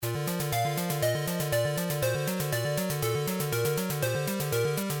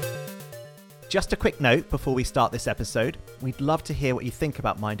Just a quick note before we start this episode, we'd love to hear what you think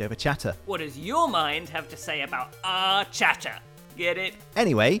about Mind Over Chatter. What does your mind have to say about our chatter? Get it?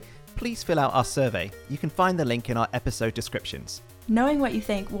 Anyway, please fill out our survey. You can find the link in our episode descriptions. Knowing what you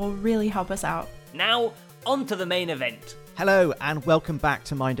think will really help us out. Now, on to the main event. Hello and welcome back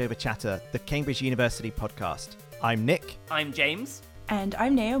to Mind Over Chatter, the Cambridge University podcast. I'm Nick. I'm James. And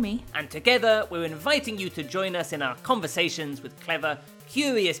I'm Naomi. And together, we're inviting you to join us in our conversations with clever,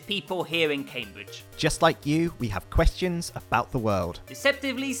 curious people here in Cambridge. Just like you, we have questions about the world.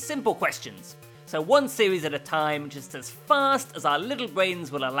 Deceptively simple questions. So one series at a time, just as fast as our little brains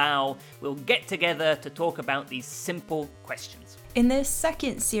will allow, we'll get together to talk about these simple questions. In this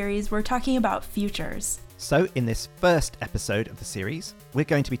second series, we're talking about futures. So in this first episode of the series, we're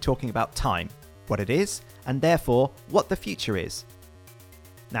going to be talking about time, what it is, and therefore what the future is.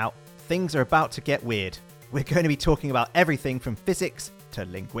 Now, things are about to get weird. We're going to be talking about everything from physics to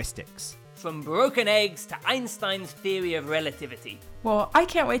linguistics. From broken eggs to Einstein's theory of relativity. Well, I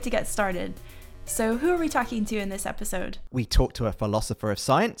can't wait to get started. So who are we talking to in this episode? We talk to a philosopher of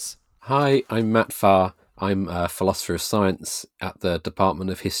science. Hi, I'm Matt Farr. I'm a philosopher of science at the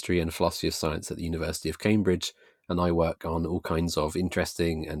Department of History and Philosophy of Science at the University of Cambridge, and I work on all kinds of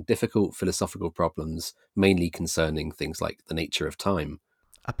interesting and difficult philosophical problems, mainly concerning things like the nature of time.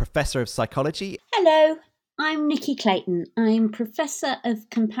 A professor of psychology. Hello, I'm Nikki Clayton. I'm Professor of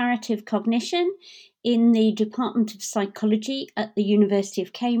Comparative Cognition in the Department of Psychology at the University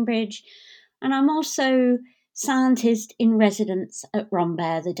of Cambridge, and I'm also scientist in residence at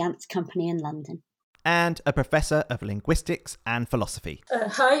Rambert, the dance company in London. And a professor of linguistics and philosophy.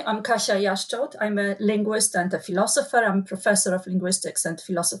 Hi, I'm Kasia Jaszczot. I'm a linguist and a philosopher. I'm professor of linguistics and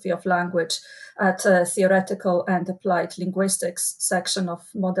philosophy of language at Theoretical and Applied Linguistics section of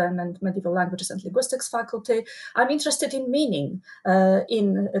Modern and Medieval Languages and Linguistics faculty. I'm interested in meaning,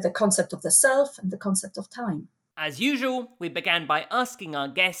 in the concept of the self and the concept of time. As usual, we began by asking our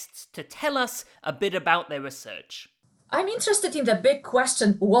guests to tell us a bit about their research. I'm interested in the big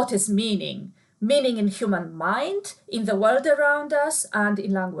question, what is meaning? Meaning in human mind, in the world around us, and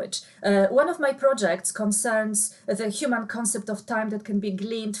in language. One of my projects concerns the human concept of time that can be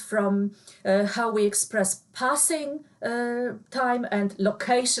gleaned from how we express passing time and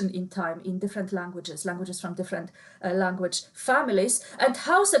location in time in different languages from different language families, and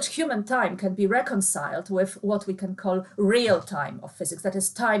how such human time can be reconciled with what we can call real time of physics, that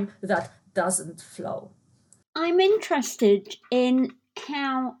is, time that doesn't flow. I'm interested in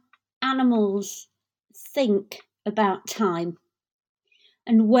how animals think about time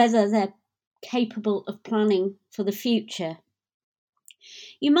and whether they're capable of planning for the future.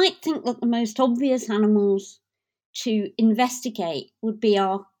 You might think that the most obvious animals to investigate would be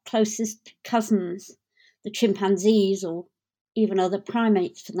our closest cousins, the chimpanzees, or even other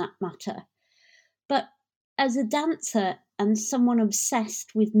primates for that matter. But as a dancer and someone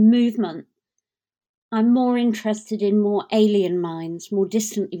obsessed with movement, I'm more interested in more alien minds, more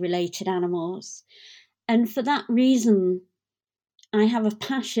distantly related animals. And for that reason, I have a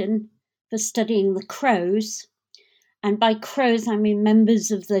passion for studying the crows. And by crows, I mean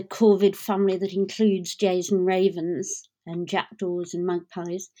members of the corvid family that includes jays and ravens and jackdaws and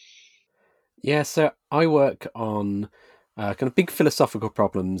magpies. Yeah, so I work on kind of big philosophical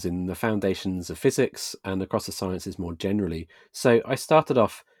problems in the foundations of physics and across the sciences more generally. So I started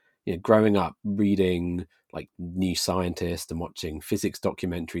off growing up reading like New Scientist and watching physics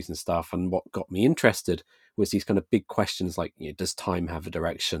documentaries and stuff. And what got me interested was these kind of big questions like, does time have a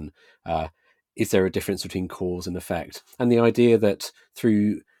direction? Is there a difference between cause and effect? And the idea that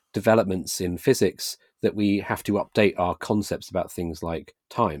through developments in physics that we have to update our concepts about things like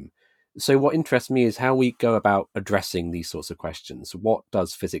time. So what interests me is how we go about addressing these sorts of questions. What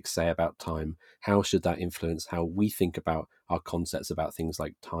does physics say about time? How should that influence how we think about our concepts about things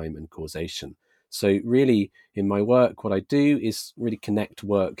like time and causation? So really, in my work, what I do is really connect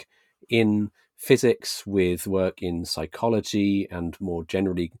work in physics with work in psychology and more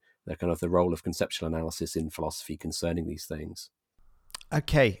generally the role of conceptual analysis in philosophy concerning these things.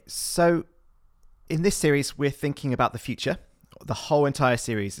 Okay, so in this series, we're thinking about the future. The whole entire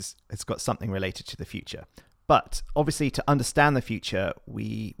series has got something related to the future. But obviously, to understand the future,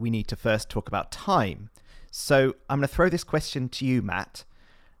 we need to first talk about time. So I'm going to throw this question to you, Matt.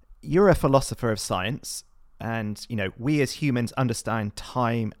 You're a philosopher of science, and we as humans understand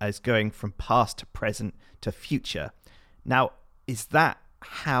time as going from past to present to future. Now, is that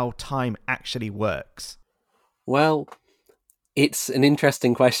how time actually works? Well, it's an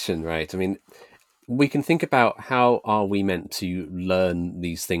interesting question, right? I mean, we can think about how are we meant to learn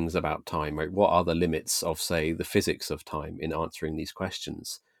these things about time, right? What are the limits of, say, the physics of time in answering these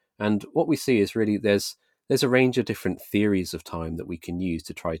questions? And what we see is really there's a range of different theories of time that we can use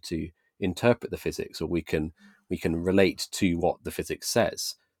to try to interpret the physics, or we can relate to what the physics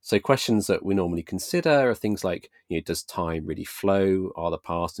says. So questions that we normally consider are things like, does time really flow? Are the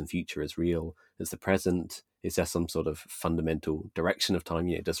past and future as real as the present? Is there some sort of fundamental direction of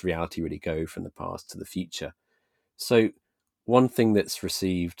time? Does reality really go from the past to the future? So one thing that's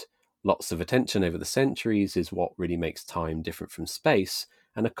received lots of attention over the centuries is what really makes time different from space.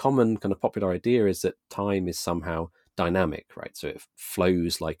 And a common kind of popular idea is that time is somehow dynamic, right? So it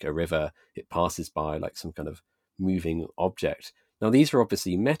flows like a river, it passes by like some kind of moving object. Now, these are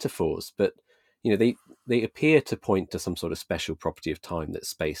obviously metaphors, but they appear to point to some sort of special property of time that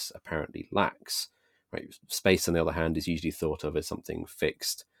space apparently lacks. Right? Space, on the other hand, is usually thought of as something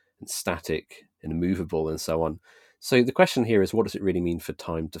fixed and static and immovable and so on. So the question here is, what does it really mean for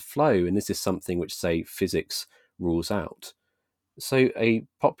time to flow? And is this something which, say, physics rules out? So a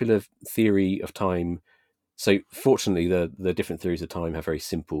popular theory of time, so fortunately the different theories of time have very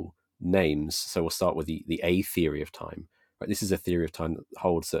simple names. So we'll start with the A theory of time. Right? This is a theory of time that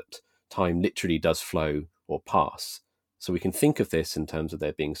holds that time literally does flow or pass. So we can think of this in terms of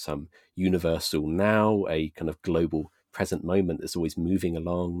there being some universal now, a kind of global present moment that's always moving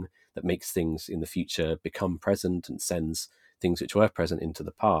along, that makes things in the future become present and sends things which were present into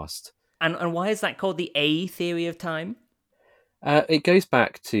the past. And why is that called the A theory of time? It goes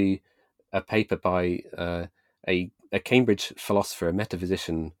back to a paper by a Cambridge philosopher, a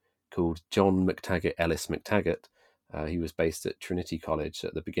metaphysician called John MacTaggart Ellis MacTaggart. He was based at Trinity College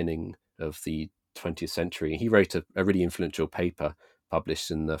at the beginning of the 20th century. He wrote a really influential paper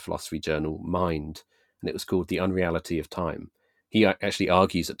published in the philosophy journal Mind, and it was called The Unreality of Time. He actually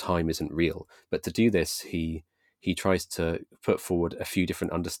argues that time isn't real, but to do this, he tries to put forward a few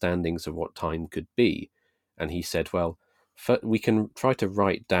different understandings of what time could be. And he said, well, we can try to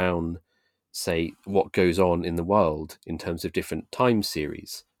write down, say, what goes on in the world in terms of different time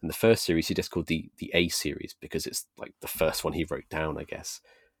series. And the first series he just called the A series because it's like the first one he wrote down, I guess.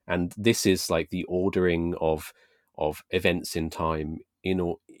 And this is like the ordering of events in time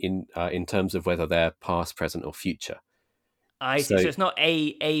in terms of whether they're past, present, or future. I see. So it's not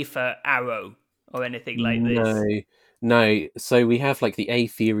A for arrow or anything like this. No. So we have like the A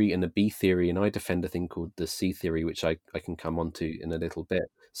theory and the B theory, and I defend a thing called the C theory, which I can come on to in a little bit.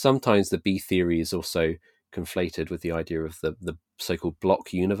 Sometimes the B theory is also conflated with the idea of the so-called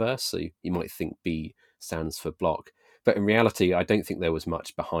block universe. So you might think B stands for block, but in reality, I don't think there was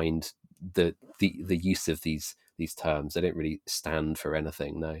much behind the use of these terms. They don't really stand for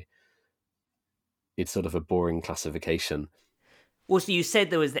anything. No, it's sort of a boring classification. Well, so you said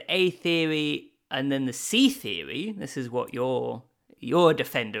there was the A theory and then the C theory. This is what you're a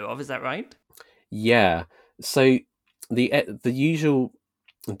defender of, is that right? Yeah. So the usual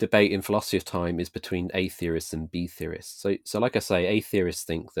debate in philosophy of time is between A theorists and B theorists. So like I say, A theorists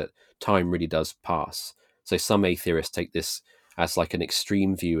think that time really does pass. So some A theorists take this as like an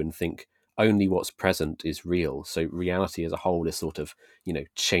extreme view and think only what's present is real. So reality as a whole is sort of,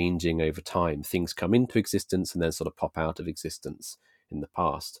 changing over time. Things come into existence and then sort of pop out of existence in the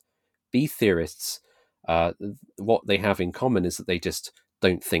past. B theorists, what they have in common is that they just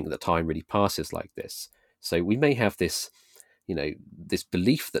don't think that time really passes like this. So we may have this, this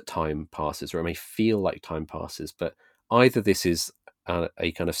belief that time passes, or it may feel like time passes, but either this is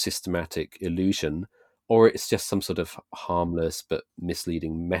a kind of systematic illusion, or it's just some sort of harmless but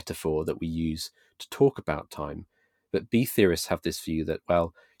misleading metaphor that we use to talk about time. But B theorists have this view that,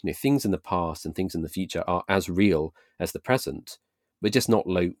 well, things in the past and things in the future are as real as the present. We're just not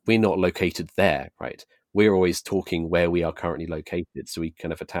we're not located there, right? We're always talking where we are currently located, so we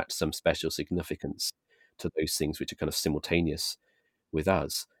kind of attach some special significance to those things which are kind of simultaneous with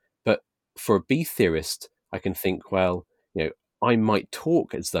us. But for a B theorist, I can think, well, I might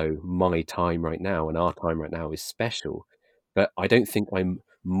talk as though my time right now and our time right now is special, but I don't think I'm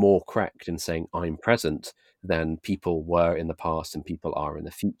more correct in saying I'm present than people were in the past and people are in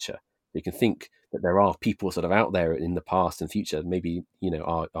the future. You can think that there are people sort of out there in the past and future, maybe,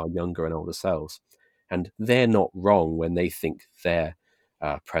 our younger and older selves, and they're not wrong when they think they're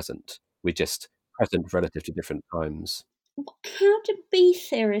present. We're just present relative to different times. How do B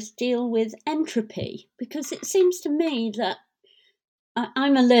theorists deal with entropy? Because it seems to me that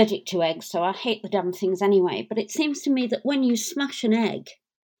I'm allergic to eggs, so I hate the damn things anyway. But it seems to me that when you smash an egg,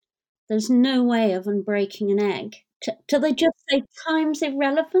 there's no way of unbreaking an egg. Do they just say time's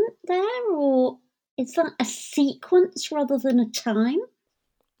irrelevant there, or is that a sequence rather than a time?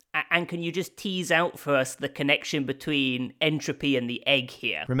 And can you just tease out for us the connection between entropy and the egg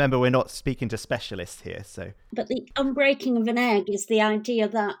here? Remember, we're not speaking to specialists here, so... But the unbreaking of an egg is the idea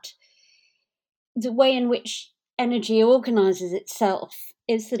that the way in which energy organises itself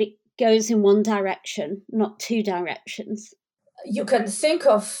is that it goes in one direction, not two directions. You can think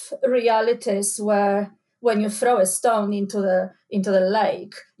of realities where when you throw a stone into the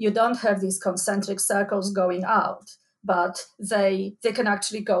lake, you don't have these concentric circles going out, but they can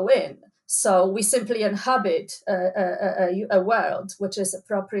actually go in. So we simply inhabit a world which is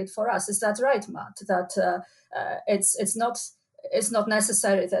appropriate for us. Is that right, Matt? That it's not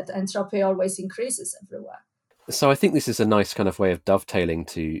necessary that entropy always increases everywhere. So I think this is a nice kind of way of dovetailing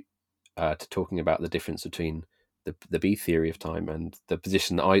to talking about the difference between the B theory of time and the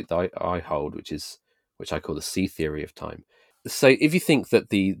position that I hold, which I call the C theory of time. So if you think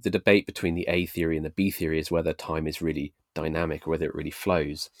that the debate between the A theory and the B theory is whether time is really dynamic or whether it really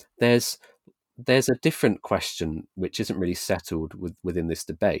flows, there's a different question which isn't really settled within this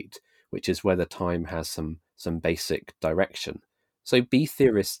debate, which is whether time has some basic direction. So B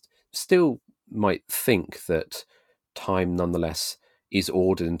theorists still might think that time nonetheless is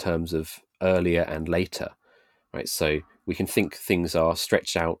ordered in terms of earlier and later, right? So we can think things are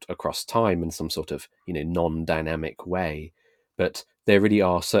stretched out across time in some sort of, non-dynamic way, but there really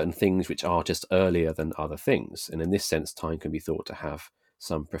are certain things which are just earlier than other things. And in this sense, time can be thought to have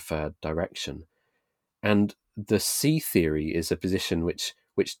some preferred direction. And the C theory is a position which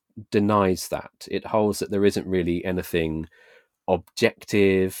denies that. It holds that there isn't really anything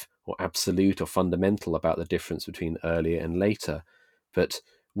objective or absolute or fundamental about the difference between earlier and later, but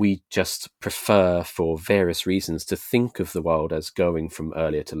we just prefer, for various reasons, to think of the world as going from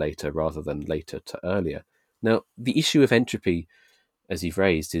earlier to later rather than later to earlier. Now, the issue of entropy, as you've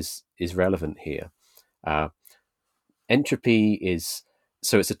raised, is relevant here. Entropy it's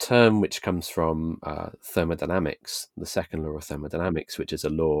a term which comes from thermodynamics, the second law of thermodynamics, which is a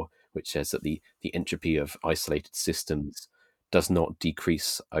law which says that the entropy of isolated systems does not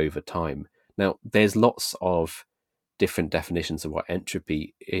decrease over time. Now, there's lots of different definitions of what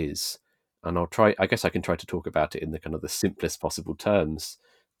entropy is, and I guess I can try to talk about it in the kind of the simplest possible terms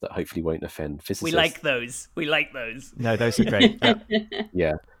that hopefully won't offend physicists. We like those. No, those are great.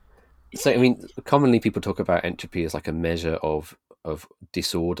 Yeah. So, commonly people talk about entropy as like a measure of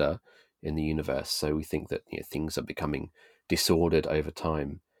disorder in the universe. So we think that things are becoming disordered over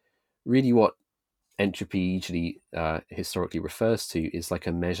time. Really, what entropy usually historically refers to is like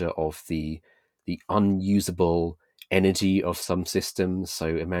a measure of the unusable energy of some systems. So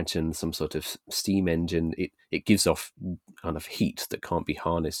imagine some sort of steam engine. It gives off kind of heat that can't be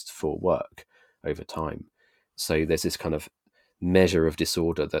harnessed for work over time. So there's this kind of measure of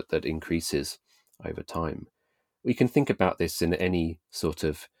disorder that increases over time. We can think about this in any sort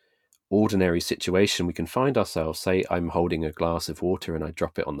of ordinary situation. We can find ourselves, say I'm holding a glass of water and I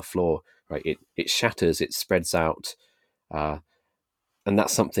drop it on the floor, right? It shatters, it spreads out, and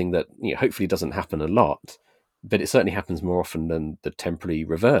that's something that hopefully doesn't happen a lot, but it certainly happens more often than the temporary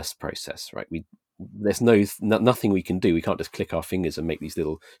reverse process, right? There's nothing we can do. We can't just click our fingers and make these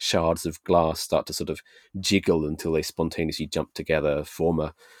little shards of glass start to sort of jiggle until they spontaneously jump together, form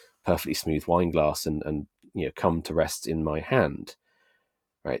a perfectly smooth wine glass, and come to rest in my hand,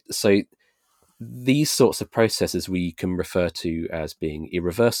 right? So these sorts of processes we can refer to as being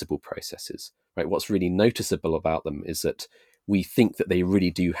irreversible processes, right? What's really noticeable about them is that we think that they really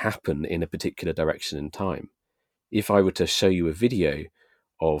do happen in a particular direction in time. If I were to show you a video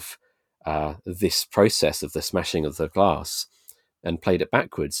of this process of the smashing of the glass and played it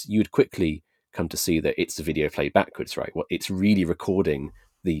backwards, you would quickly come to see that it's a video played backwards, right? It's really recording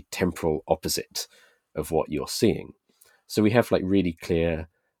the temporal opposite of what you're seeing. So we have like really clear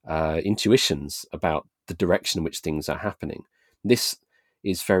intuitions about the direction in which things are happening. This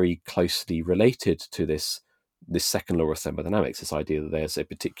is very closely related to this second law of thermodynamics, this idea that there's a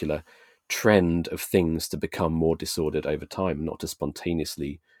particular trend of things to become more disordered over time, not to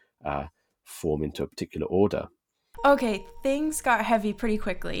spontaneously form into a particular order. Okay, things got heavy pretty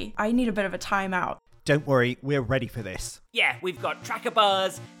quickly. I need a bit of a timeout. Don't worry, we're ready for this. Yeah, we've got Tracker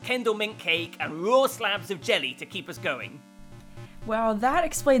bars, Kendall mint cake, and raw slabs of jelly to keep us going. Well, that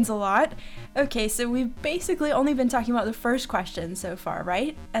explains a lot. Okay, so we've basically only been talking about the first question so far,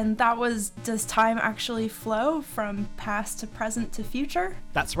 right? And that was, does time actually flow from past to present to future?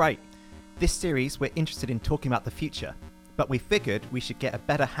 That's right. This series, we're interested in talking about the future, but we figured we should get a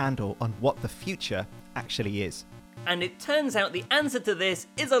better handle on what the future actually is. And it turns out the answer to this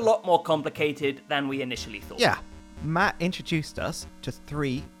is a lot more complicated than we initially thought. Yeah, Matt introduced us to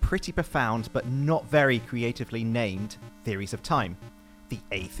 3 pretty profound but not very creatively named theories of time. the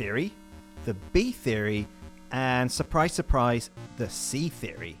A theory, the B theory, and surprise, surprise, the C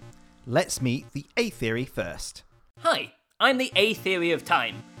theory. Let's meet the A theory first. Hi, I'm the A theory of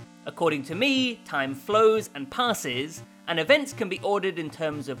time. According to me, time flows and passes, and events can be ordered in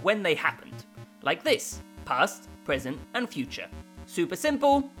terms of when they happened. Like this: past, present, and future. Super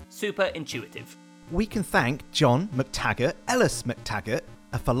simple, super intuitive. We can thank John MacTaggart Ellis MacTaggart,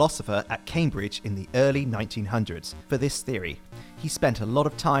 a philosopher at Cambridge in the early 1900s, for this theory. He spent a lot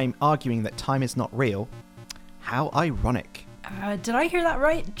of time arguing that time is not real. How ironic. Did I hear that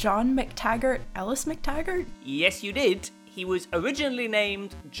right? John MacTaggart Ellis MacTaggart? Yes, you did. He was originally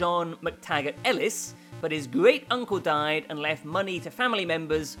named John MacTaggart Ellis, but his great uncle died and left money to family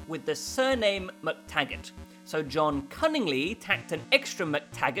members with the surname MacTaggart. So John cunningly tacked an extra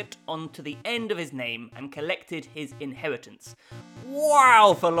MacTaggart onto the end of his name and collected his inheritance.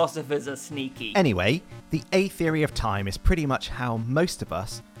 Wow, philosophers are sneaky. Anyway, the A theory of time is pretty much how most of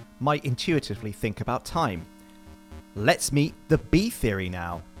us might intuitively think about time. Let's meet the B theory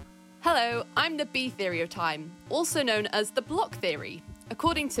now. Hello, I'm the B theory of time, also known as the block theory.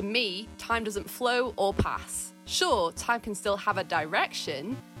 According to me, time doesn't flow or pass. Sure, time can still have a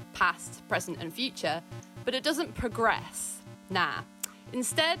direction, past, present, and future, but it doesn't progress. Nah.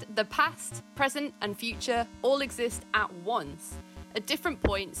 Instead, the past, present, and future all exist at once, at different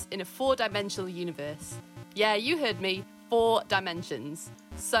points in a 4-dimensional universe. Yeah, you heard me, 4 dimensions.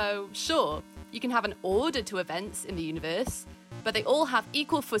 So, sure, you can have an order to events in the universe, but they all have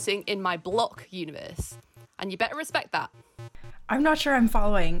equal footing in my block universe. And you better respect that. I'm not sure I'm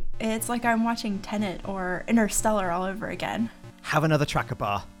following. It's like I'm watching Tenet or Interstellar all over again. Have another tracker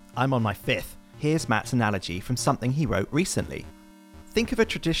bar. I'm on my 5th. Here's Matt's analogy from something he wrote recently. Think of a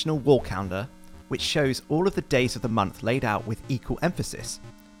traditional wall calendar which shows all of the days of the month laid out with equal emphasis.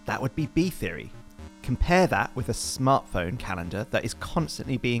 That would be B theory. Compare that with a smartphone calendar that is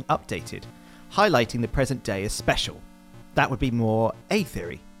constantly being updated, highlighting the present day as special. That would be more A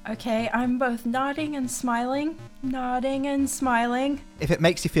theory. Okay, I'm both nodding and smiling. If it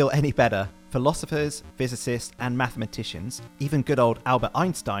makes you feel any better, philosophers, physicists, and mathematicians, even good old Albert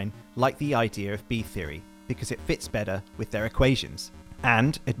Einstein, like the idea of B theory because it fits better with their equations.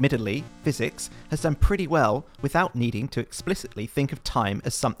 And, admittedly, physics has done pretty well without needing to explicitly think of time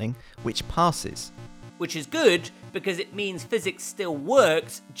as something which passes. Which is good because it means physics still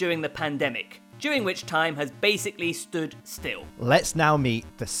worked during the pandemic, during which time has basically stood still. Let's now meet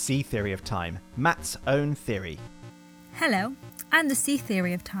the C theory of time, Matt's own theory. Hello, I'm the C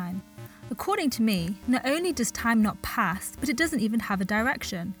theory of time. According to me, not only does time not pass, but it doesn't even have a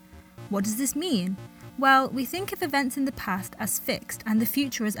direction. What does this mean? Well, we think of events in the past as fixed and the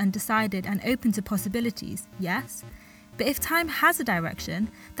future as undecided and open to possibilities, yes? But if time has a direction,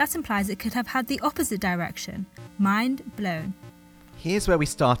 that implies it could have had the opposite direction. Mind blown. Here's where we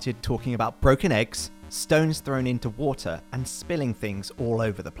started talking about broken eggs, stones thrown into water, and spilling things all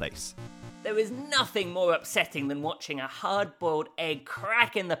over the place. There is nothing more upsetting than watching a hard-boiled egg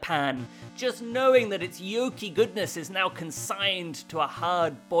crack in the pan, just knowing that its yolky goodness is now consigned to a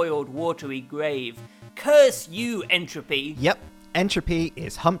hard-boiled watery grave. Curse you, entropy! Yep, entropy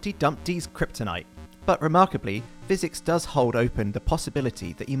is Humpty Dumpty's kryptonite. But remarkably, physics does hold open the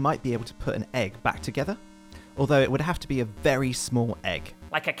possibility that you might be able to put an egg back together, although it would have to be a very small egg.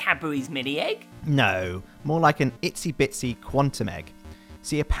 Like a Cadbury's mini egg? No, more like an itsy-bitsy quantum egg.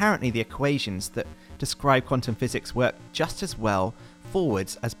 See, apparently the equations that describe quantum physics work just as well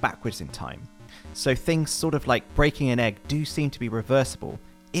forwards as backwards in time. So things sort of like breaking an egg do seem to be reversible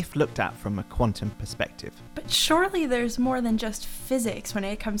if looked at from a quantum perspective. But surely there's more than just physics when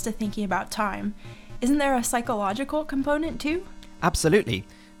it comes to thinking about time. Isn't there a psychological component too? Absolutely.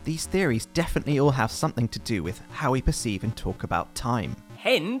 These theories definitely all have something to do with how we perceive and talk about time.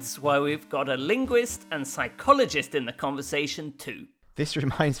 Hence why we've got a linguist and psychologist in the conversation too. This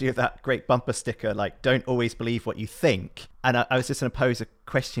reminds me of that great bumper sticker, like, don't always believe what you think. And I was just going to pose a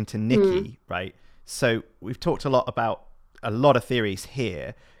question to Nikki, right? So we've talked a lot about a lot of theories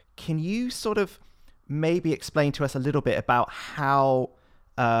here. Can you sort of maybe explain to us a little bit about how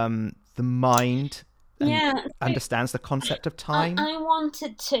the mind understands the concept of time? I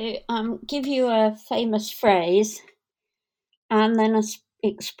wanted to give you a famous phrase and then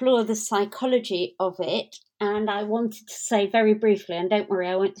explore the psychology of it. And I wanted to say very briefly, and don't worry,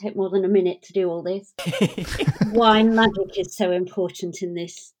 I won't take more than a minute to do all this, why magic is so important in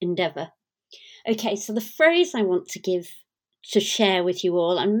this endeavour. Okay, so the phrase I want to share with you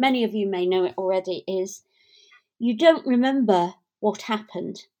all, and many of you may know it already, is you don't remember what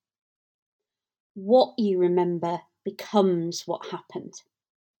happened. What you remember becomes what happened.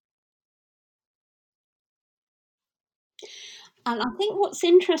 And I think what's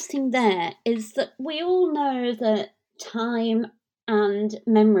interesting there is that we all know that time and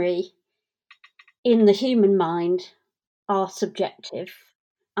memory in the human mind are subjective.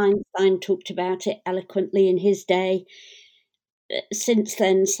 Einstein talked about it eloquently in his day. Since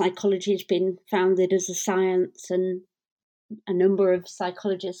then, psychology has been founded as a science, and a number of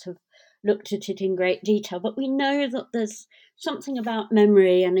psychologists have looked at it in great detail. But we know that there's something about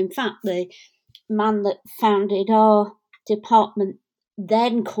memory, and in fact, the man that founded our department,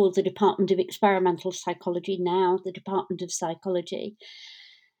 then called the Department of Experimental Psychology, now the Department of Psychology,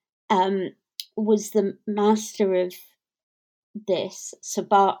 was the master of this, Sir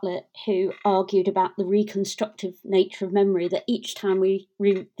Bartlett, who argued about the reconstructive nature of memory, that each time we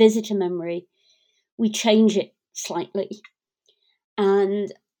revisit a memory, we change it slightly.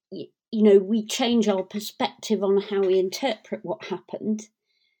 And, we change our perspective on how we interpret what happened,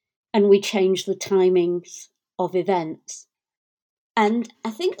 and we change the timings of events. And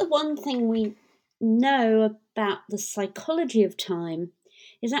I think the one thing we know about the psychology of time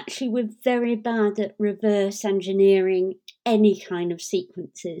is actually we're very bad at reverse engineering any kind of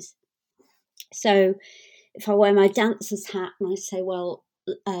sequences. So if I wear my dancer's hat and I say, well,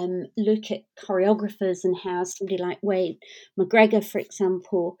 look at choreographers and how somebody like Wayne McGregor, for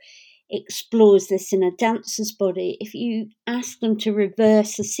example, explores this in a dancer's body, if you ask them to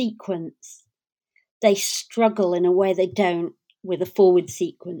reverse a sequence, they struggle in a way they don't with a forward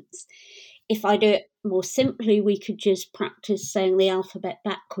sequence. If I do it more simply, we could just practice saying the alphabet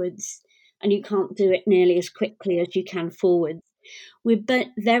backwards, and you can't do it nearly as quickly as you can forwards. We're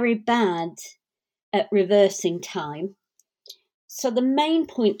very bad at reversing time. So the main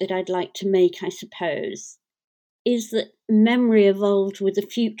point that I'd like to make, I suppose, is that memory evolved with the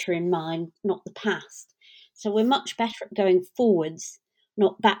future in mind, not the past. So we're much better at going forwards,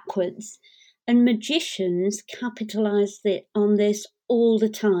 not backwards. And magicians capitalise on this all the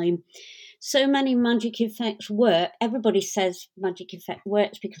time. So many magic effects work. Everybody says magic effect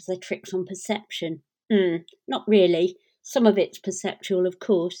works because they're tricks on perception. Not really. Some of it's perceptual, of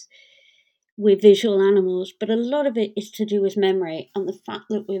course. We're visual animals, but a lot of it is to do with memory and the fact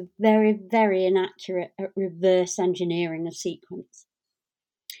that we're very, very inaccurate at reverse engineering a sequence.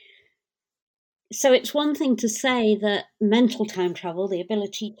 So it's one thing to say that mental time travel, the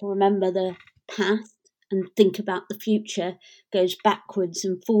ability to remember the past and think about the future, goes backwards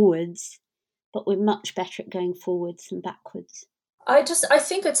and forwards, but we're much better at going forwards than backwards. I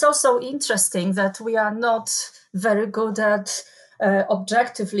think it's also interesting that we are not very good at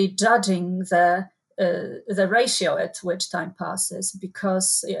objectively judging the ratio at which time passes,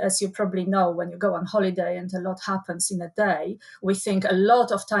 because as you probably know, when you go on holiday and a lot happens in a day, we think a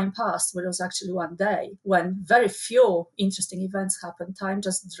lot of time passed, but it was actually one day. When very few interesting events happen, time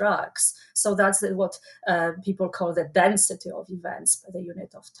just drags. So that's what people call the density of events by the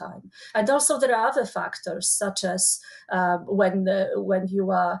unit of time. And also there are other factors, such as when you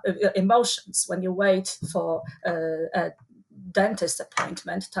are emotions, when you wait for a dentist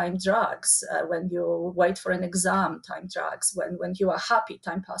appointment, time drags. When you wait for an exam, time drags. When you are happy,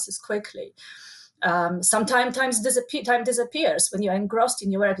 time passes quickly. Sometimes time disappears when you're engrossed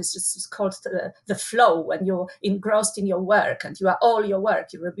in your work. It's called the flow. When you're engrossed in your work and you are all your work,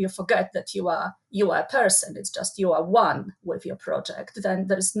 you forget that you are a person. It's just you are one with your project. Then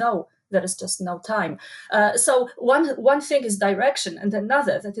there is just no time. So one thing is direction, and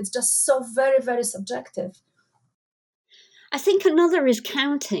another that it's just so very, very subjective. I think another is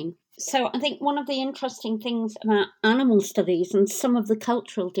counting. So I think one of the interesting things about animal studies and some of the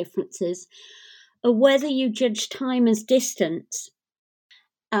cultural differences are whether you judge time as distance.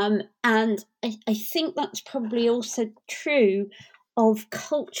 And I think that's probably also true of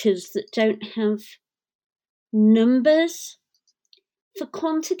cultures that don't have numbers for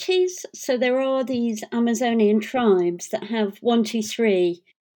quantities. So there are these Amazonian tribes that have 1, 2, 3,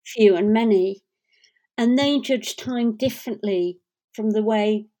 few and many. And they judge time differently from the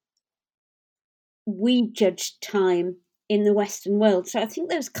way we judge time in the Western world. So I think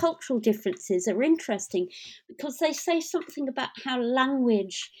those cultural differences are interesting because they say something about how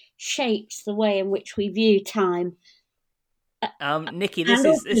language shapes the way in which we view time. Nikki, this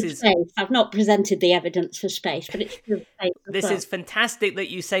is space. I've not presented the evidence for space, but it's space this is fantastic that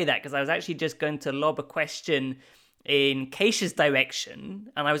you say that, because I was actually just going to lob a question in Keisha's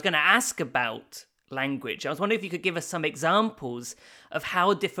direction, and I was going to ask about language. I was wondering if you could give us some examples of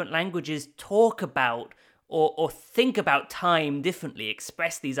how different languages talk about or think about time differently,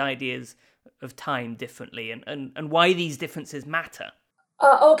 express these ideas of time differently, and why these differences matter.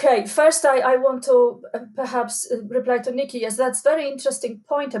 Okay, first I want to perhaps reply to Nikki. Yes, that's very interesting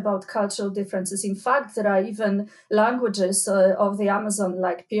point about cultural differences. In fact, there are even languages of the Amazon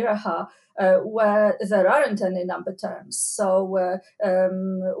like Piraha where there aren't any number terms. So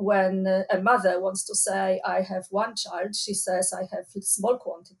when a mother wants to say, I have one child, she says, I have small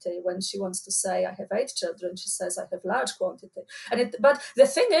quantity. When she wants to say, I have 8 children, she says, I have large quantity. But the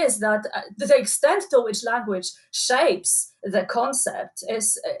thing is that the extent to which language shapes the concept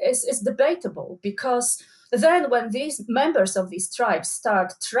is debatable, because then when these members of these tribes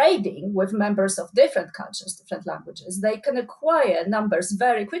start trading with members of different cultures, different languages, they can acquire numbers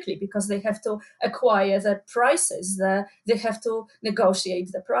very quickly because they have to acquire the prices, they have to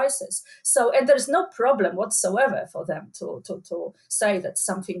negotiate the prices. So, and there's no problem whatsoever for them to say that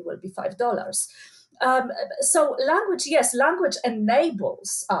something will be $5. So language, yes, language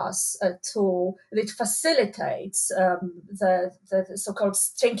enables us it facilitates the so-called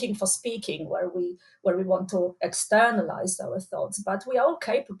thinking for speaking, where we want to externalize our thoughts, but we are all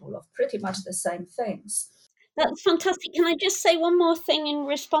capable of pretty much the same things. That's fantastic. Can I just say one more thing in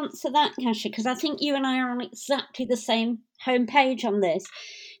response to that, Kasia? Because I think you and I are on exactly the same homepage on this.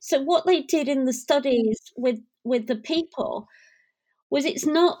 So what they did in the studies with the people was, it's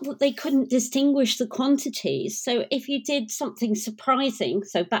not that they couldn't distinguish the quantities. So if you did something surprising,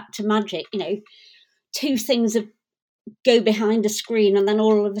 so back to magic, 2 things go behind a screen and then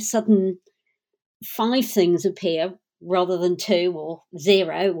all of a sudden 5 things appear rather than 2 or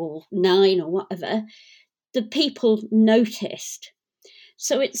 0 or 9 or whatever, the people noticed.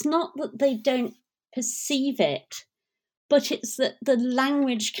 So it's not that they don't perceive it, but it's that the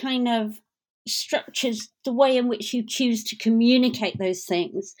language kind of structures the way in which you choose to communicate those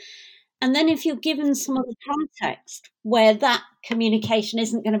things. And then if you're given some other context where that communication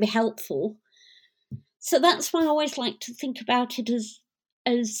isn't going to be helpful, so that's why I always like to think about it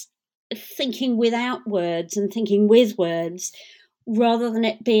as thinking without words and thinking with words, rather than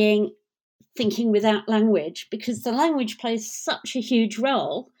it being thinking without language, because the language plays such a huge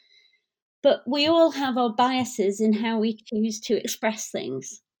role, but we all have our biases in how we choose to express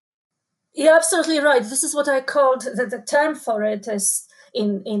things. You're absolutely right. This is what I called the term for it is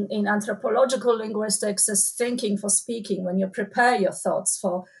in anthropological linguistics as thinking for speaking. When you prepare your thoughts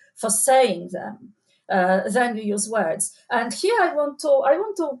for saying them, then you use words. And here I want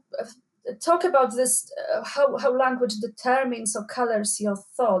to talk about this, how language determines or colors your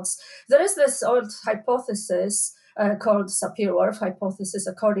thoughts. There is this old hypothesis called Sapir-Whorf hypothesis,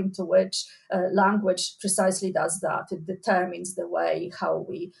 according to which language precisely does that. It determines the way how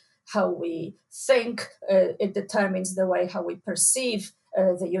we think. It determines the way how we perceive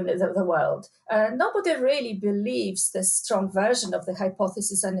the world. Nobody really believes this strong version of the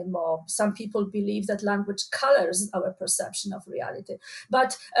hypothesis anymore. Some people believe that language colors our perception of reality.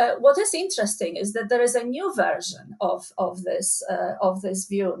 But what is interesting is that there is a new version of this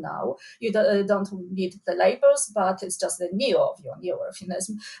view now. You don't need the labels, but it's just the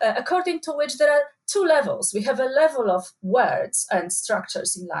neo-Whorfianism, according to which there are 2 levels. We have a level of words and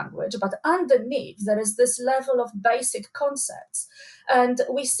structures in language, but underneath there is this level of basic concepts. And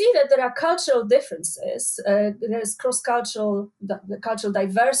we see that there are cultural differences. There's cultural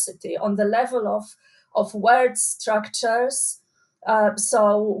diversity on the level of word structures.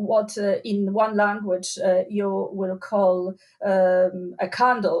 So what in one language you will call a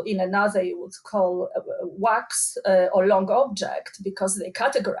candle, in another you would call wax or long object, because they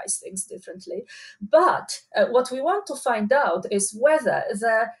categorize things differently. But what we want to find out is whether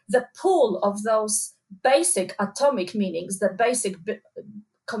the pool of those basic atomic meanings, the basic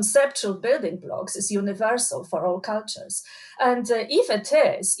conceptual building blocks, is universal for all cultures. And if it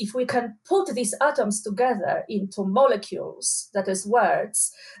is, if we can put these atoms together into molecules, that is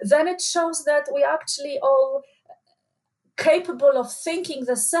words, then it shows that we actually all capable of thinking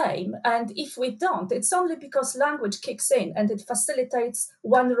the same. And if we don't, it's only because language kicks in and it facilitates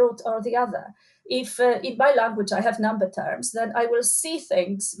one route or the other. If in my language I have number terms, then I will see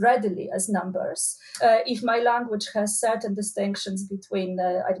things readily as numbers. If my language has certain distinctions between,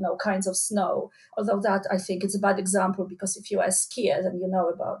 kinds of snow, although that I think is a bad example, because if you are a skier, then you know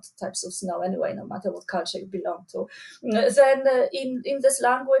about types of snow anyway, no matter what culture you belong to. Then in this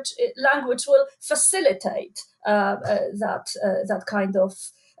language will facilitate that kind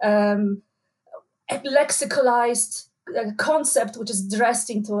of lexicalized concept which is dressed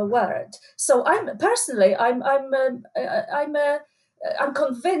into a word. So I'm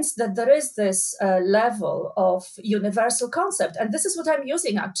convinced that there is this level of universal concept, and this is what I'm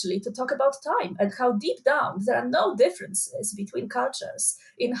using actually to talk about time, and how deep down there are no differences between cultures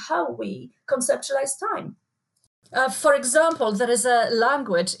in how we conceptualize time. For example, there is a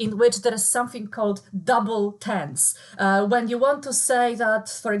language in which there is something called double tense. When you want to say that,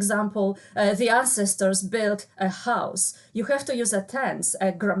 for example, the ancestors built a house, you have to use a tense,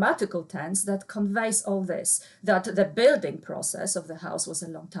 a grammatical tense that conveys all this, that the building process of the house was a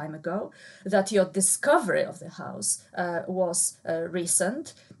long time ago, that your discovery of the house was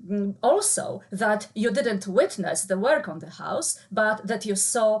recent, also that you didn't witness the work on the house, but that you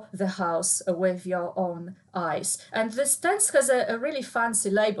saw the house with your own eyes. And this tense has a really fancy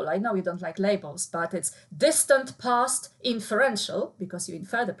label. I know you don't like labels, but it's distant past inferential, because you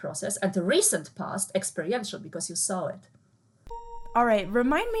infer the process, and recent past experiential, because you saw it. All right,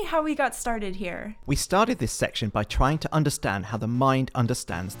 remind me how we got started here. We started this section by trying to understand how the mind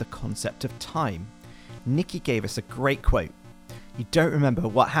understands the concept of time. Nikki gave us a great quote. You don't remember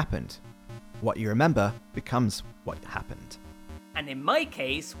what happened. What you remember becomes what happened. And in my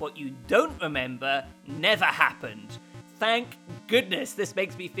case, what you don't remember never happened. Thank goodness, this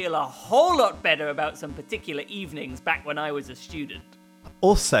makes me feel a whole lot better about some particular evenings back when I was a student.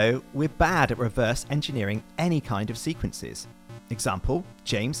 Also, we're bad at reverse engineering any kind of sequences. Example,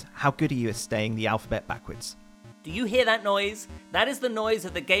 James, how good are you at saying the alphabet backwards? Do you hear that noise? That is the noise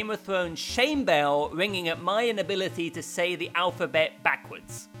of the Game of Thrones shame bell ringing at my inability to say the alphabet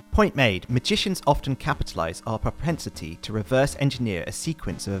backwards. Point made, magicians often capitalize our propensity to reverse engineer a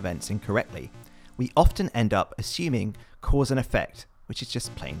sequence of events incorrectly. We often end up assuming cause and effect, which is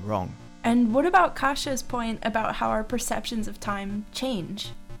just plain wrong. And what about Kasha's point about how our perceptions of time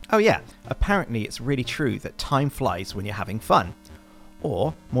change? Oh yeah, apparently it's really true that time flies when you're having fun.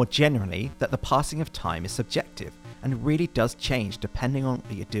 Or, more generally, that the passing of time is subjective and really does change depending on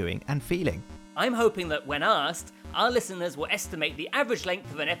what you're doing and feeling. I'm hoping that when asked, our listeners will estimate the average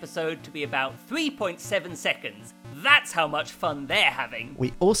length of an episode to be about 3.7 seconds. That's how much fun they're having.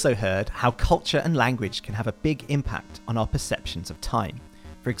 We also heard how culture and language can have a big impact on our perceptions of time.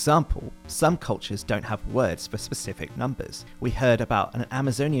 For example, some cultures don't have words for specific numbers. We heard about an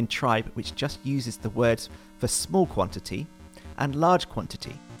Amazonian tribe which just uses the words for small quantity and large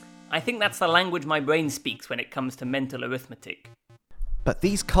quantity. I think that's the language my brain speaks when it comes to mental arithmetic. But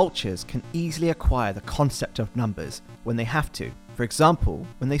these cultures can easily acquire the concept of numbers when they have to. For example,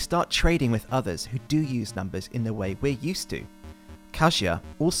 when they start trading with others who do use numbers in the way we're used to. Kasia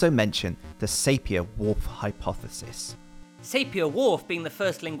also mentioned the Sapir-Whorf hypothesis. Sapir-Whorf being the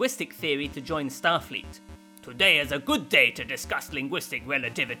first linguistic theory to join Starfleet. Today is a good day to discuss linguistic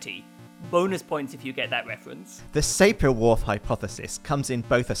relativity. Bonus points if you get that reference. The Sapir-Whorf hypothesis comes in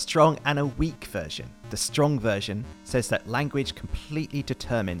both a strong and a weak version. The strong version says that language completely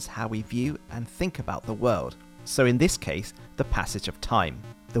determines how we view and think about the world. So in this case, the passage of time.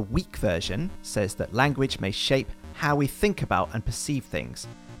 The weak version says that language may shape how we think about and perceive things,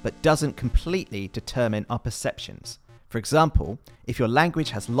 but doesn't completely determine our perceptions. For example, if your language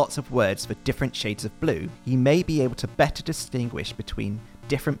has lots of words for different shades of blue, you may be able to better distinguish between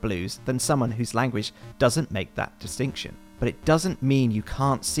different blues than someone whose language doesn't make that distinction. But it doesn't mean you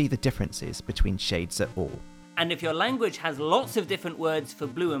can't see the differences between shades at all. And if your language has lots of different words for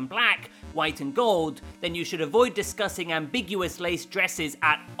blue and black, white and gold, then you should avoid discussing ambiguous lace dresses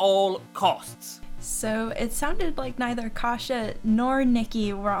at all costs. So it sounded like neither Kasha nor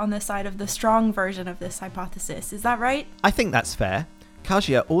Nikki were on the side of the strong version of this hypothesis. Is that right? I think that's fair.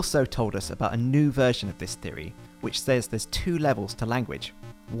 Kasia also told us about a new version of this theory, which says there's 2 levels to language.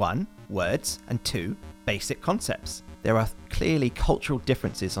 1, words, and 2, basic concepts. There are clearly cultural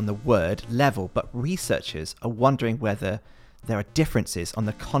differences on the word level, but researchers are wondering whether there are differences on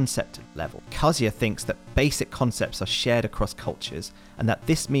the concept level. Kasia thinks that basic concepts are shared across cultures, and that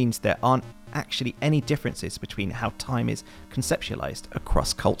this means there aren't actually any differences between how time is conceptualized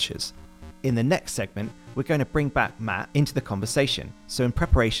across cultures. In the next segment, we're going to bring back Matt into the conversation. So in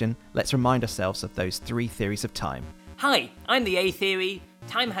preparation, let's remind ourselves of those 3 theories of time. Hi, I'm the A theory.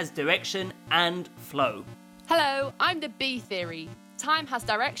 Time has direction and flow. Hello, I'm the B theory. Time has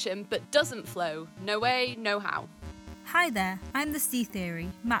direction but doesn't flow. No way, no how. Hi there, I'm the C theory,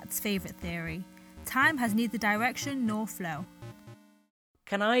 Matt's favourite theory. Time has neither direction nor flow.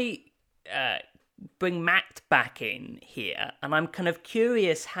 Can I bring Matt back in here? And I'm kind of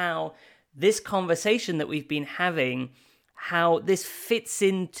curious how this conversation that we've been having, how this fits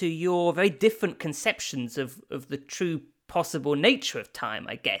into your very different conceptions of the true possible nature of time,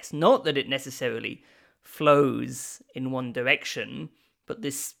 I guess. Not that it necessarily flows in one direction, but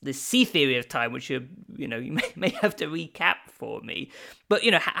this C theory of time, which you may have to recap for me. But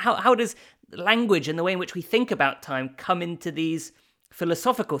how does language and the way in which we think about time come into these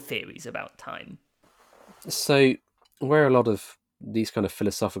philosophical theories about time? So where a lot of these kind of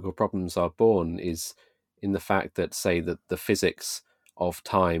philosophical problems are born is in the fact that, say, that the physics of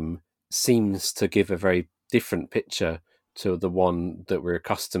time seems to give a very different picture to the one that we're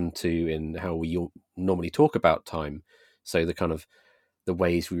accustomed to in how we normally talk about time. So the kind of the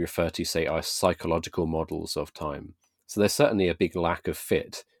ways we refer to, say, our psychological models of time. So there's certainly a big lack of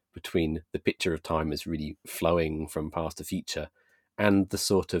fit between the picture of time as really flowing from past to future and the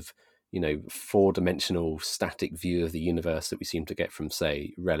sort of, four-dimensional static view of the universe that we seem to get from,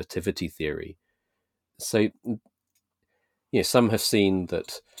 say, relativity theory. So, some have seen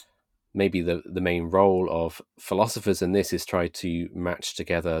that maybe the main role of philosophers in this is try to match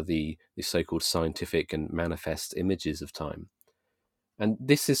together the so-called scientific and manifest images of time. And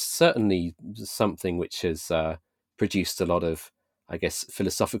this is certainly something which has produced a lot of, I guess,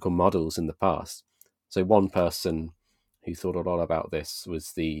 philosophical models in the past. So one person who thought a lot about this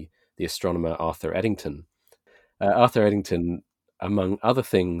was the astronomer Arthur Eddington. Arthur Eddington, among other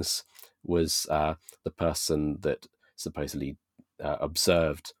things, was the person that supposedly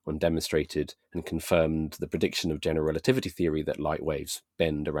observed and demonstrated and confirmed the prediction of general relativity theory that light waves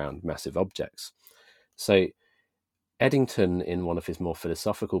bend around massive objects. So Eddington, in one of his more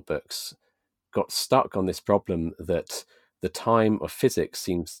philosophical books, got stuck on this problem that the time of physics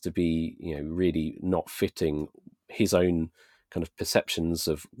seems to be, really not fitting his own kind of perceptions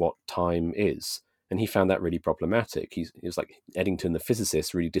of what time is. And he found that really problematic. He was like, Eddington, the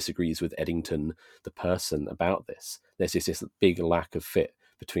physicist, really disagrees with Eddington, the person, about this. There's just this big lack of fit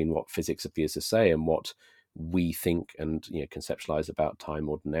between what physics appears to say and what we think and conceptualize about time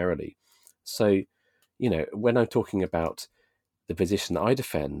ordinarily. So, when I'm talking about the position I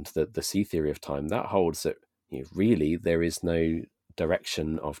defend, the C theory of time, that holds that really there is no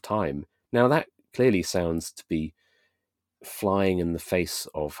direction of time. Now, that clearly sounds to be flying in the face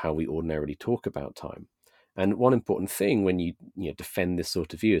of how we ordinarily talk about time. And one important thing when you defend this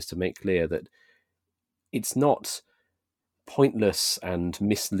sort of view is to make clear that it's not pointless and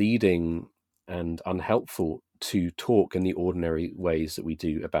misleading and unhelpful to talk in the ordinary ways that we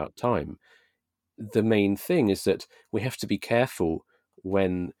do about time. The main thing is that we have to be careful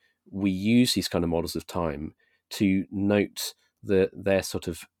when we use these kind of models of time to note their sort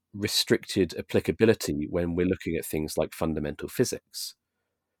of restricted applicability when we're looking at things like fundamental physics.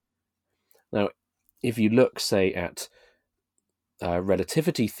 Now, if you look, say, at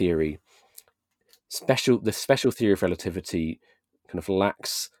relativity theory, the special theory of relativity kind of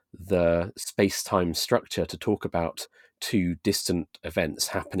lacks the space-time structure to talk about two distant events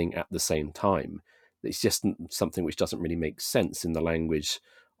happening at the same time. It's just something which doesn't really make sense in the language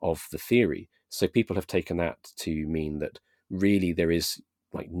of the theory. So people have taken that to mean that really there is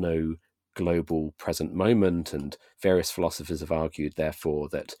no global present moment, and various philosophers have argued, therefore,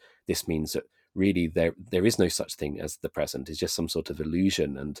 that this means that really there is no such thing as the present. It's just some sort of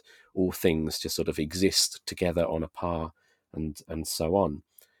illusion, and all things just sort of exist together on a par, and so on.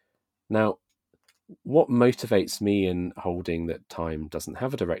 Now, what motivates me in holding that time doesn't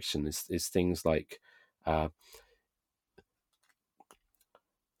have a direction is things like the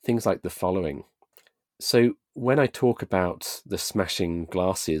following. So when I talk about the smashing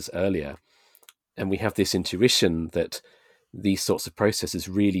glasses earlier, and we have this intuition that these sorts of processes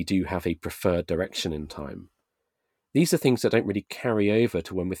really do have a preferred direction in time, these are things that don't really carry over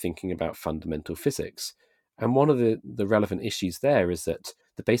to when we're thinking about fundamental physics. And one of the relevant issues there is that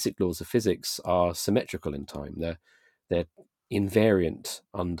the basic laws of physics are symmetrical in time. They're invariant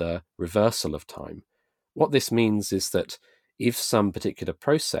under reversal of time. What this means is that if some particular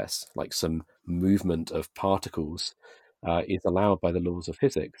process, like some movement of particles, is allowed by the laws of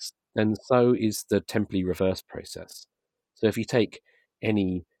physics, then so is the temporally reverse process. So if you take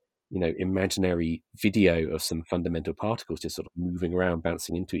any imaginary video of some fundamental particles just sort of moving around,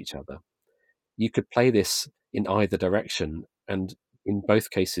 bouncing into each other, you could play this in either direction, and in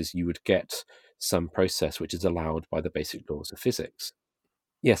both cases you would get some process which is allowed by the basic laws of physics.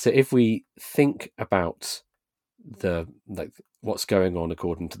 Yeah, so if we think about what's going on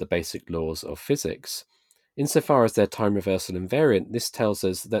according to the basic laws of physics, insofar as they're time reversal invariant, this tells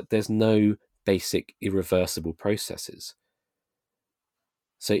us that there's no basic irreversible processes.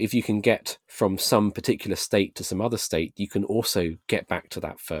 So if you can get from some particular state to some other state, you can also get back to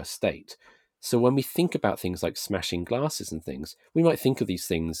that first state. So when we think about things like smashing glasses and things, we might think of these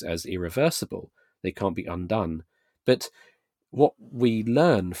things as irreversible. They can't be undone. But what we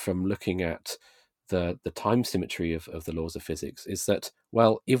learn from looking at the time symmetry of the laws of physics is that,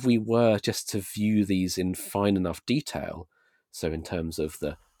 well, if we were just to view these in fine enough detail, so in terms of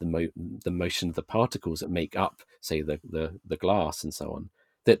the motion of the particles that make up, say, the glass and so on,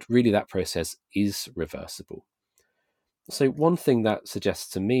 that really that process is reversible. So one thing that suggests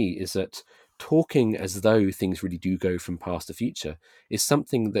to me is that talking as though things really do go from past to future is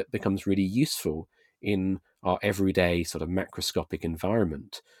something that becomes really useful in our everyday sort of macroscopic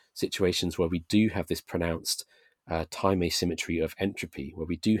environment, situations where we do have this pronounced time asymmetry of entropy, where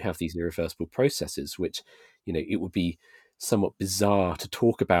we do have these irreversible processes, which, it would be somewhat bizarre to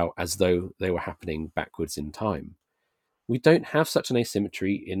talk about as though they were happening backwards in time. We don't have such an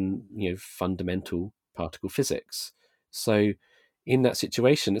asymmetry in fundamental particle physics. So in that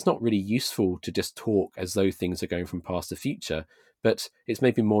situation, it's not really useful to just talk as though things are going from past to future, but it's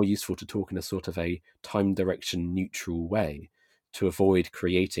maybe more useful to talk in a sort of a time direction neutral way to avoid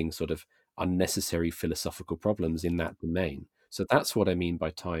creating sort of unnecessary philosophical problems in that domain. So that's what I mean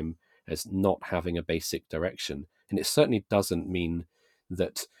by time as not having a basic direction. And it certainly doesn't mean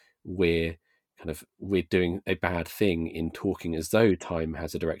that we're doing a bad thing in talking as though time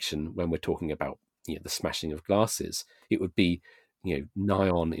has a direction when we're talking about the smashing of glasses. It would be nigh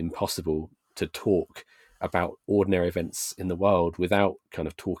on impossible to talk about ordinary events in the world without kind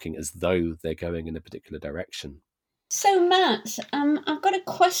of talking as though they're going in a particular direction. So, Matt, I've got a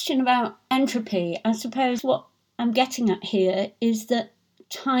question about entropy. I suppose what I'm getting at here is that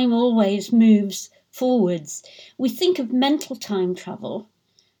time always moves forwards. We think of mental time travel,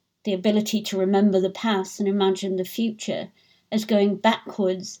 the ability to remember the past and imagine the future, as going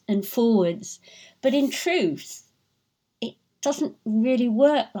backwards and forwards. But in truth, it doesn't really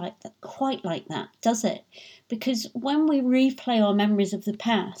work quite like that, does it? Because when we replay our memories of the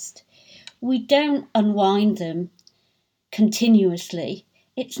past, we don't unwind them continuously.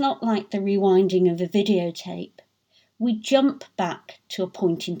 It's not like the rewinding of a videotape. We jump back to a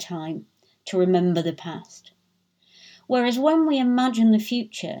point in time to remember the past. Whereas when we imagine the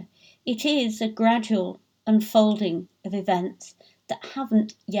future, it is a gradual unfolding of events that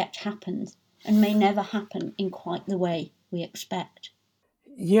haven't yet happened and may never happen in quite the way we expect.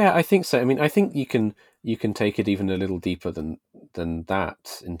 Yeah, I think so. I mean, I think you can take it even a little deeper than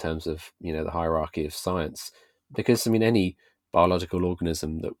that in terms of the hierarchy of science, because I mean any biological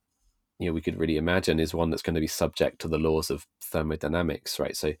organism that we could really imagine is one that's going to be subject to the laws of thermodynamics,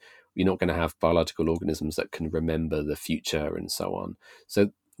 right? So you're not going to have biological organisms that can remember the future and so on.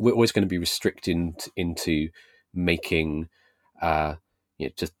 So we're always going to be restricted into making to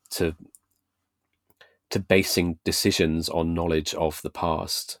basing decisions on knowledge of the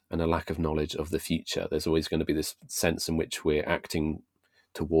past and a lack of knowledge of the future. There's always going to be this sense in which we're acting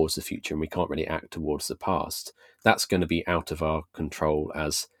towards the future and we can't really act towards the past. That's going to be out of our control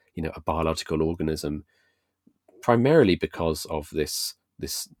as a biological organism, primarily because of this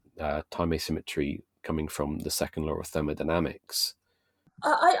time asymmetry coming from the second law of thermodynamics.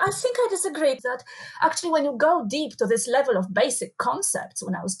 I think I disagree that actually when you go deep to this level of basic concepts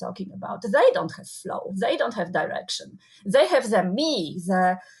when I was talking about, they don't have flow, they don't have direction. They have the me,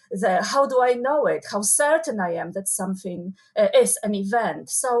 the how do I know it, how certain I am that something is an event.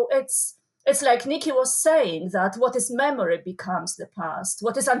 So it's like Nikki was saying, that what is memory becomes the past,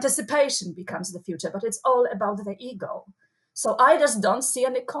 what is anticipation becomes the future, but it's all about the ego. So I just don't see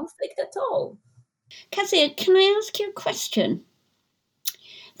any conflict at all. Kezia, can I ask you a question?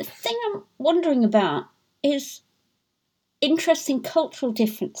 The thing I'm wondering about is interesting cultural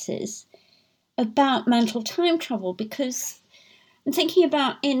differences about mental time travel, because I'm thinking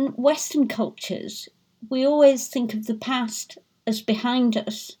about in Western cultures, we always think of the past as behind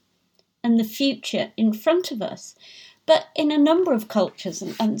us and the future in front of us. But in a number of cultures,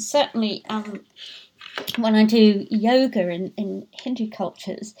 and certainly when I do yoga in Hindu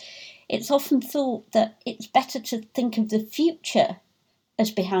cultures, it's often thought that it's better to think of the future as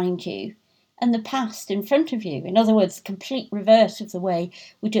behind you and the past in front of you. In other words, the complete reverse of the way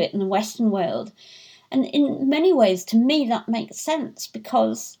we do it in the Western world. And in many ways, to me, that makes sense,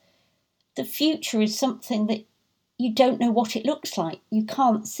 because the future is something that you don't know what it looks like. You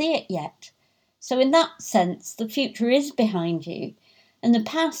can't see it yet. So in that sense, the future is behind you, and the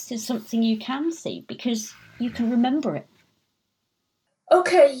past is something you can see because you can remember it.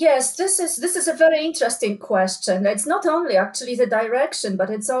 Okay, yes, this is a very interesting question. It's not only actually the direction, but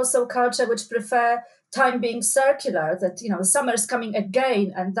it's also culture which prefer time being circular, that, summer is coming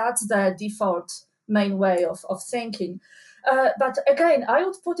again, and that's the default main way of thinking. But again, I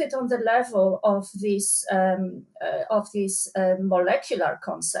would put it on the level of these molecular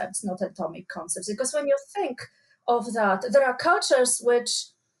concepts, not atomic concepts, because when you think of that, there are cultures which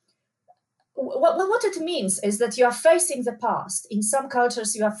what it means is that you are facing the past. In some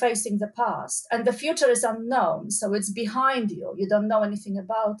cultures, you are facing the past, and the future is unknown, so it's behind you. You don't know anything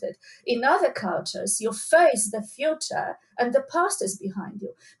about it. In other cultures, you face the future, and the past is behind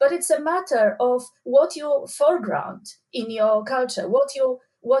you. But it's a matter of what you foreground in your culture, what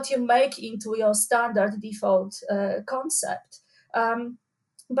what you make into your standard default concept.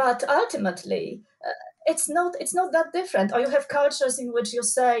 But ultimately, it's not that different. Or you have cultures in which you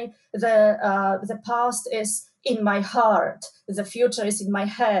say the past is in my heart, the future is in my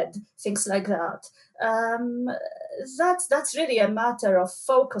head, things like that. That's really a matter of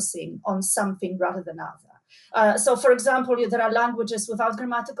focusing on something rather than other. So, for example, there are languages without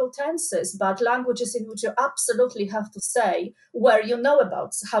grammatical tenses, but languages in which you absolutely have to say how you know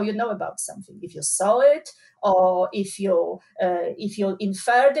about something. If you saw it, or if you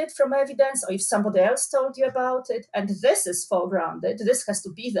inferred it from evidence, or if somebody else told you about it, and this is foregrounded. This has to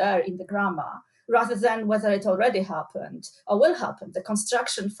be there in the grammar, rather than whether it already happened or will happen. The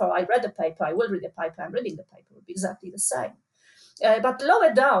construction for I read a paper, I will read a paper, I'm reading the paper will be exactly the same. But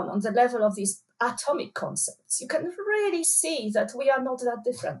lower down on the level of these atomic concepts, you can really see that we are not that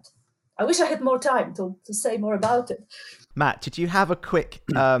different. I wish I had more time to say more about it. Matt, did you have a quick,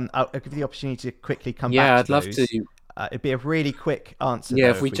 I'll give you the opportunity to quickly come back Yeah, to I'd love those. to. It'd be a really quick answer. Yeah,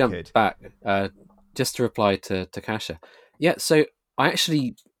 though, if we jump could. back, just to reply to Kasia. Yeah, so I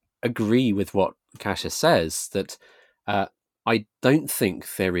actually agree with what Kasia says, that I don't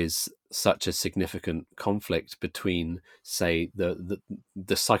think there is such a significant conflict between, say, the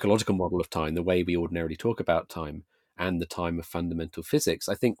psychological model of time, the way we ordinarily talk about time, and the time of fundamental physics.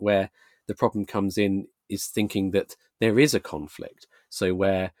 I think where the problem comes in is thinking that there is a conflict. So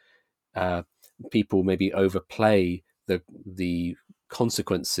where people maybe overplay the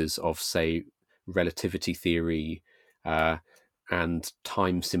consequences of, say, relativity theory and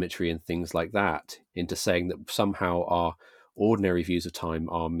time symmetry and things like that into saying that somehow our ordinary views of time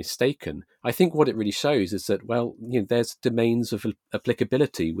are mistaken. I think what it really shows is that, well, there's domains of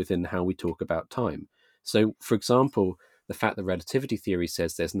applicability within how we talk about time. So, for example, the fact that relativity theory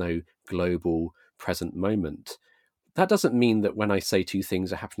says there's no global present moment, that doesn't mean that when I say two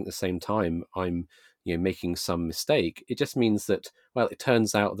things are happening at the same time, I'm making some mistake. It just means that, well, it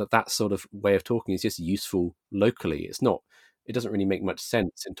turns out that sort of way of talking is just useful locally. It doesn't really make much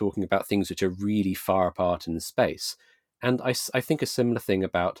sense in talking about things which are really far apart in space. And I think a similar thing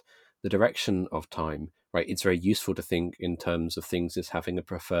about the direction of time, right? It's very useful to think in terms of things as having a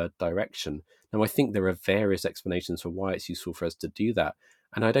preferred direction. Now, I think there are various explanations for why it's useful for us to do that.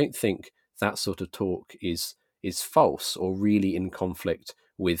 And I don't think that sort of talk is false or really in conflict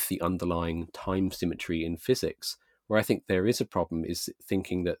with the underlying time symmetry in physics. Where I think there is a problem is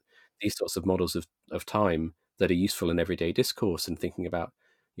thinking that these sorts of models of time that are useful in everyday discourse and thinking about,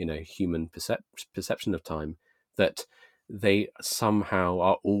 human perception of time, that they somehow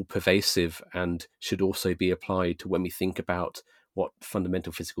are all pervasive and should also be applied to when we think about what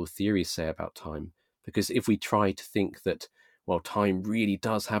fundamental physical theories say about time. Because if we try to think that, well, time really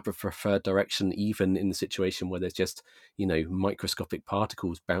does have a preferred direction, even in the situation where there's just, microscopic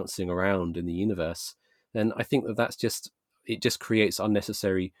particles bouncing around in the universe, then I think it just creates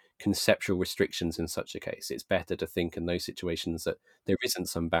unnecessary conceptual restrictions in such a case. It's better to think in those situations that there isn't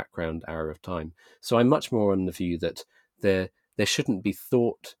some background arrow of time. So I'm much more on the view that there shouldn't be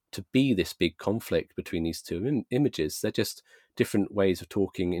thought to be this big conflict between these two images. They're just different ways of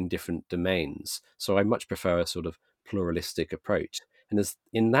talking in different domains. So I much prefer a sort of pluralistic approach. And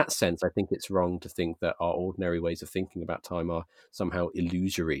in that sense, I think it's wrong to think that our ordinary ways of thinking about time are somehow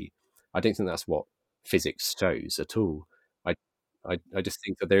illusory. I don't think that's what physics shows at all. I just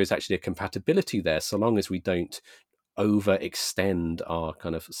think that there is actually a compatibility there, so long as we don't overextend our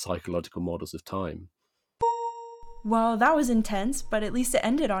kind of psychological models of time. Well, that was intense, but at least it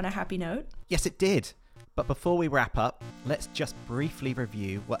ended on a happy note. Yes, it did. But before we wrap up, let's just briefly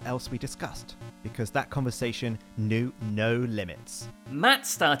review what else we discussed, because that conversation knew no limits. Matt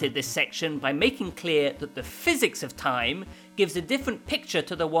started this section by making clear that the physics of time gives a different picture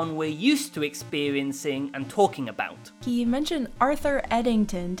to the one we're used to experiencing and talking about. He mentioned Arthur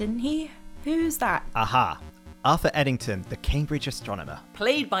Eddington, didn't he? Who's that? Aha! Arthur Eddington, the Cambridge astronomer.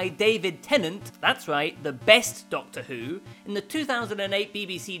 Played by David Tennant, that's right, the best Doctor Who, in the 2008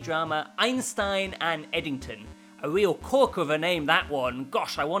 BBC drama Einstein and Eddington. A real corker of a name, that one.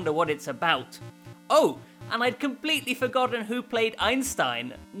 Gosh, I wonder what it's about. Oh, and I'd completely forgotten who played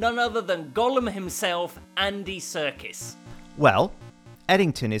Einstein. None other than Gollum himself, Andy Serkis. Well,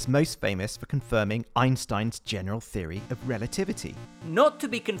 Eddington is most famous for confirming Einstein's general theory of relativity. Not to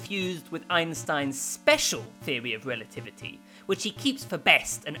be confused with Einstein's special theory of relativity, which he keeps for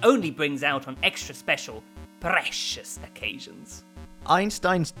best and only brings out on extra special, precious occasions.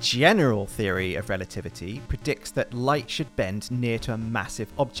 Einstein's general theory of relativity predicts that light should bend near to a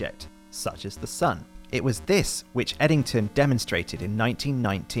massive object, such as the sun. It was this which Eddington demonstrated in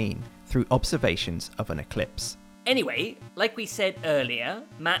 1919 through observations of an eclipse. Anyway, like we said earlier,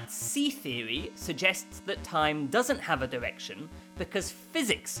 Matt's C theory suggests that time doesn't have a direction because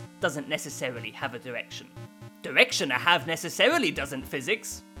physics doesn't necessarily have a direction. Direction have necessarily doesn't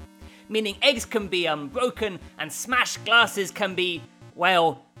physics. Meaning eggs can be unbroken and smashed glasses can be,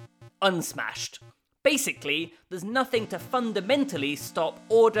 well, unsmashed. Basically, there's nothing to fundamentally stop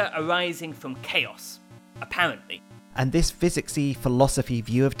order arising from chaos, apparently. And this physicsy philosophy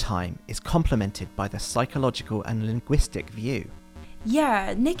view of time is complemented by the psychological and linguistic view.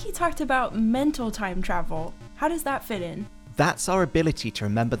 Yeah, Nikki talked about mental time travel. How does that fit in? That's our ability to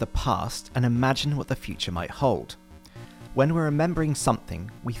remember the past and imagine what the future might hold. When we're remembering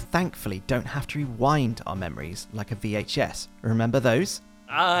something, we thankfully don't have to rewind our memories like a VHS. Remember those?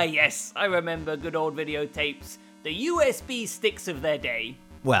 Ah yes, I remember good old videotapes, the USB sticks of their day.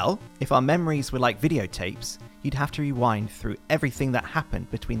 Well, if our memories were like videotapes, you'd have to rewind through everything that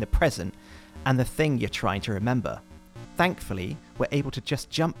happened between the present and the thing you're trying to remember. Thankfully, we're able to just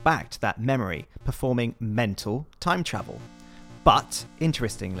jump back to that memory, performing mental time travel. But,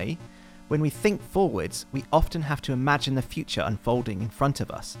 interestingly, when we think forwards, we often have to imagine the future unfolding in front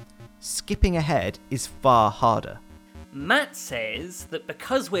of us. Skipping ahead is far harder. Matt says that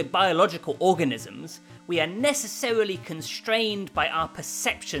because we're biological organisms, we are necessarily constrained by our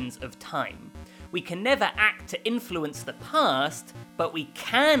perceptions of time. We can never act to influence the past, but we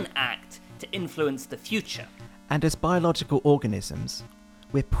can act to influence the future. And as biological organisms,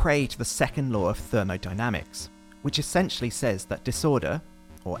 we're prey to the second law of thermodynamics, which essentially says that disorder,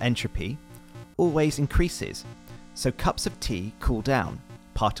 or entropy, always increases. So cups of tea cool down,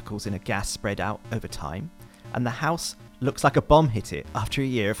 particles in a gas spread out over time, and the house looks like a bomb hit it after a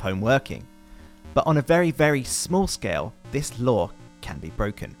year of home working. But on a very, very small scale, this law can be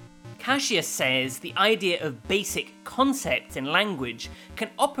broken. Cassius says the idea of basic concepts in language can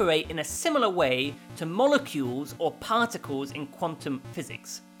operate in a similar way to molecules or particles in quantum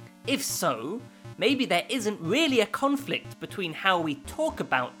physics. If so, maybe there isn't really a conflict between how we talk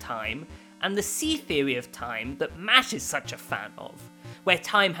about time and the C theory of time that Matt is such a fan of, where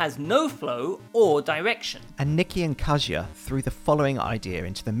time has no flow or direction. And Nikki and Kasia threw the following idea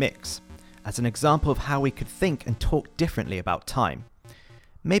into the mix, as an example of how we could think and talk differently about time.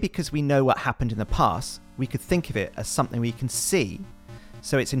 Maybe because we know what happened in the past, we could think of it as something we can see,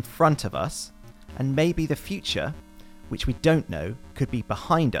 so it's in front of us, and maybe the future, which we don't know, could be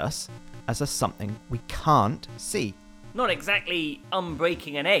behind us as something we can't see. Not exactly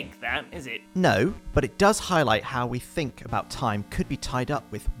unbreaking an egg, that, is it? No, but it does highlight how we think about time could be tied up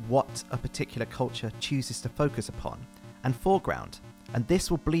with what a particular culture chooses to focus upon and foreground, and this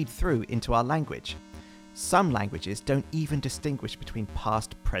will bleed through into our language. Some languages don't even distinguish between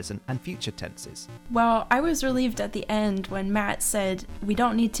past, present, and future tenses. Well, I was relieved at the end when Matt said we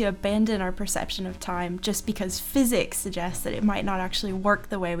don't need to abandon our perception of time just because physics suggests that it might not actually work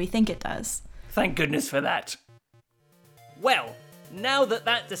the way we think it does. Thank goodness for that. Well, now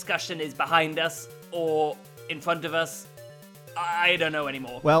that discussion is behind us, or in front of us, I don't know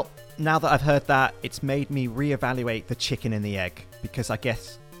anymore. Well, now that I've heard that, it's made me reevaluate the chicken and the egg, because I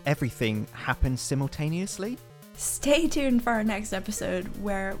guess everything happens simultaneously. Stay tuned for our next episode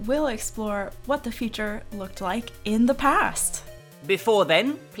where we'll explore what the future looked like in the past. Before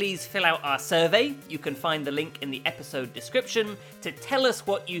then, please fill out our survey. You can find the link in the episode description to tell us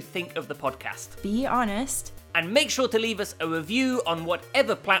what you think of the podcast. Be honest. And make sure to leave us a review on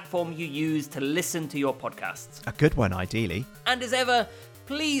whatever platform you use to listen to your podcasts. A good one, ideally. And as ever,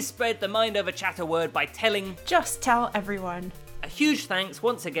 please spread the Mind Over Chatter word by telling. Just tell everyone. A huge thanks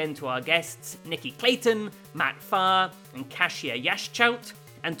once again to our guests, Nikki Clayton, Matt Farr, and Kasia Yaschchout,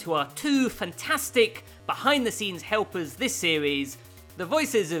 and to our two fantastic behind-the-scenes helpers this series, the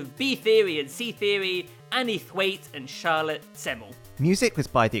voices of B Theory and C Theory, Annie Thwaite and Charlotte Semmel. Music was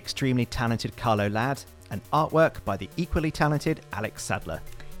by the extremely talented Carlo Ladd, and artwork by the equally talented Alex Sadler.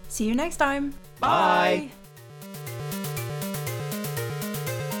 See you next time. Bye.